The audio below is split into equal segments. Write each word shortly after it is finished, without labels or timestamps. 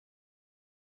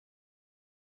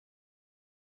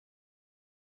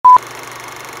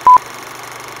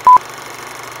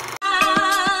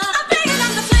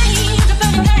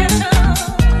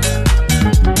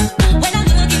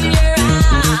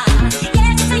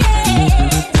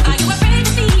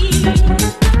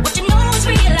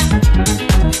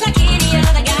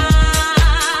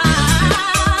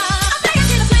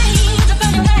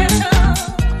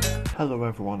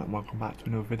back to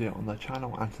another video on the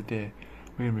channel, and today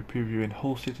we're going to be previewing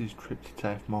Hull City's trip to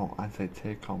Turf Moor as they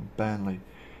take on Burnley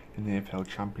in the AFL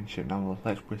Championship. Now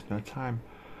let's waste no time,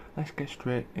 let's get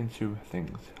straight into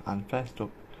things, and first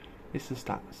up is the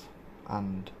stats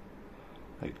and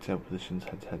like table positions,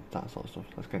 head to head, that sort of stuff.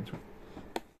 Let's get into it.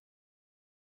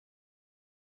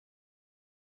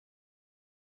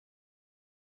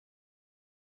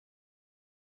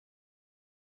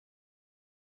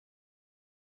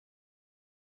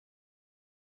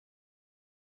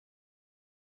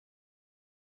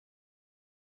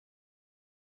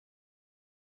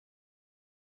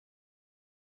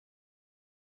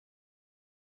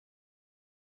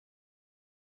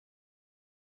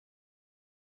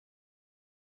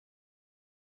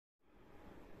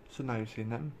 So now you've seen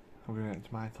them, I'm going to get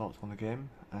into my thoughts on the game.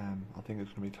 I think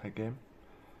it's going to be a tight game.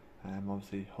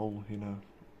 Obviously Hull,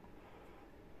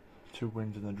 2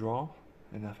 wins and a draw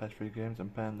in their first 3 games,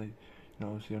 and Burnley,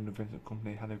 obviously under Vincent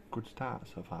Kompany, had a good start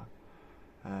so far.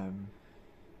 I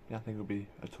think it'll be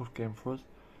a tough game for us,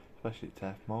 especially at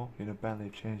Turf Moor. Burnley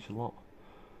have changed a lot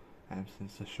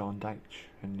since the Sean Dyche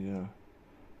and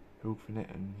hoofing it,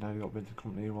 and now you've got Vincent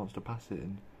Kompany who wants to pass it,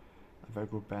 and a very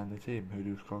good Burnley team who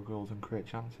do score goals and create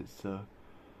chances. So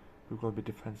we've got to be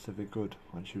defensively good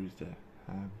on Tuesday.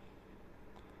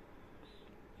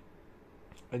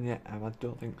 And yet, I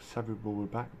don't think Severy will be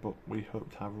back, but we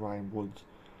hope to have Ryan Woods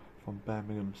from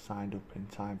Birmingham signed up in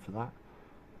time for that,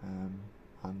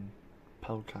 and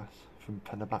Pelkas from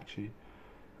Fenerbahce,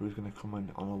 who's going to come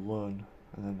in on a loan,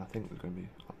 and then I think there's going to be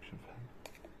option for him.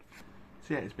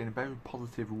 So yeah, it's been a very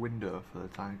positive window for the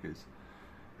Tigers,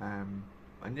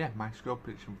 and yeah, my score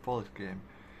prediction for this game,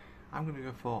 I'm going to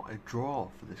go for a draw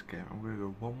for this game. I'm going to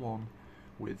go 1-1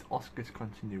 with Oscar to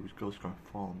continue his goal scoring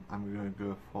form. I'm going to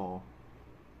go for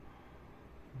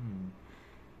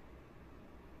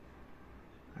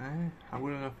I'm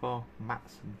going to go for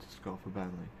Matson to score for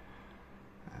Burnley,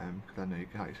 because I know you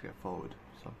can actually get forward.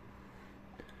 So,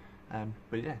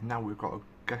 but yeah, now we've got a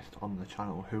guest on the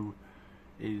channel who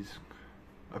is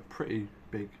a pretty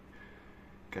big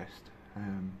guest.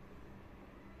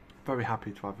 Very happy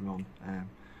to have him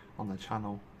on the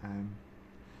channel, and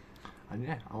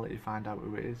yeah, I'll let you find out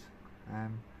who it is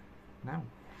now.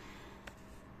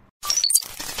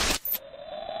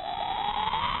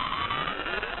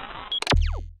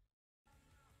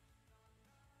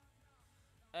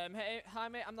 Hey, hi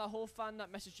mate, I'm that Hull fan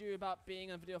that messaged you about being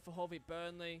on a video for Hull v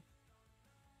Burnley.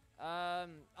 Are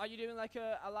you doing like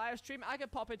a live stream? I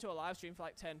could pop into a live stream for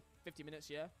like 10-50 minutes,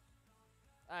 yeah?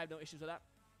 I have no issues with that.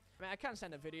 I mean, I can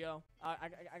send a video. I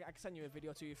can send you a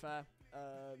video, to be fair.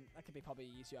 That could be probably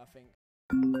easier, I think.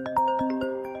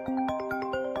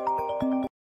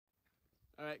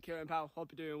 Alright, Kieran pal,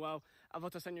 hope you're doing well. I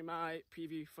thought I'd send you my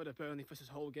preview for the Burnley vs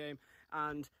Hull game,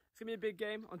 and it's going to be a big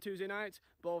game on Tuesday night.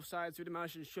 Both sides, we'd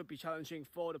imagine, should be challenging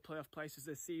for the playoff places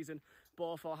this season.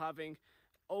 Both are having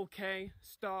okay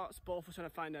starts, both are trying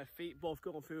to find their feet, both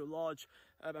going through large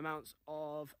amounts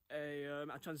of a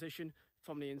transition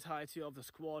from the entirety of the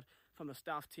squad, from the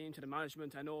staff team to the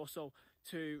management, and also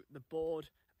to the board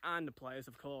and the players,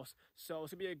 of course. So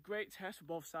it's going to be a great test for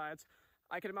both sides.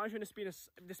 I can imagine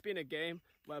this being a game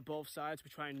where both sides will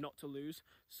be trying not to lose.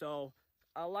 So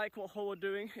I like what Hull are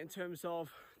doing in terms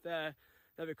of their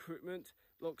recruitment.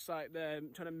 Looks like they're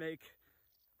trying to make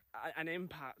an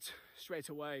impact straight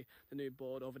away, the new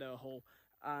board over there at Hull.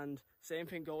 And same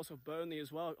thing goes for Burnley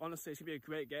as well. Honestly, it's going to be a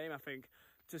great game, I think,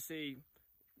 to see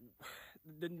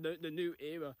the new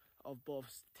era of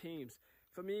both teams.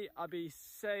 For me, I'd be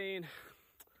saying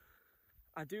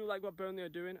I do like what Burnley are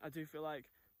doing. I do feel like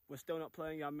we're still not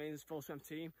playing our main full strength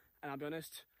team, and I'll be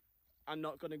honest, I'm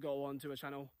not going to go on to a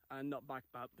channel and not back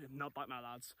my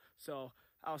lads. So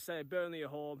I'll say Burnley at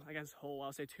home against Hull.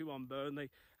 I'll say 2-1 Burnley.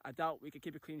 I doubt we could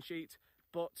keep a clean sheet,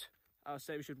 but I'll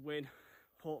say we should win,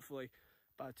 hopefully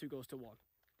by 2-1.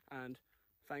 And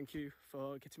thank you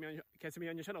for getting me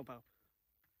on your channel, pal.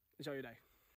 Enjoy your day.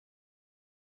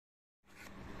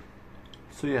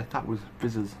 So yeah, that was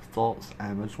Vizeh's thoughts.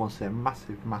 I just want to say a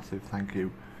massive thank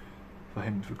you for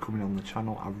him for coming on the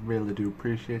channel. I really do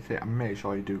appreciate it, and make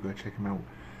sure you do go check him out.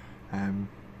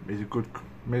 He's a good,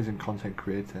 amazing content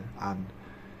creator, and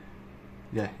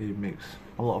yeah, he makes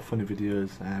a lot of funny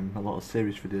videos, a lot of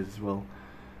serious videos as well.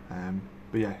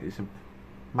 But yeah, it's a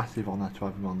massive honour to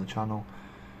have him on the channel.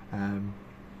 So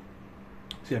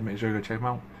yeah, make sure you go check him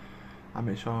out, and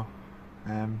make sure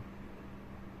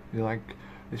you like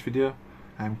this video,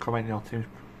 and comment your team's,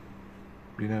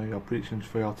 your predictions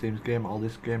for your team's game, or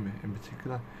this game in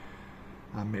particular,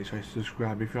 and make sure you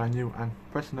subscribe if you are new, and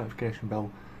press the notification bell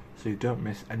so you don't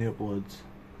miss any uploads,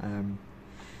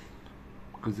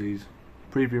 because these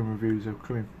preview and reviews are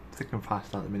coming thick and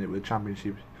fast at the minute with the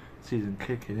Championship season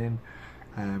kicking in.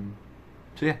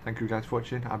 So yeah, thank you guys for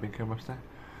watching. I've been Ken Webster.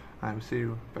 I will see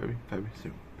you very, very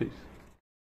soon. Peace.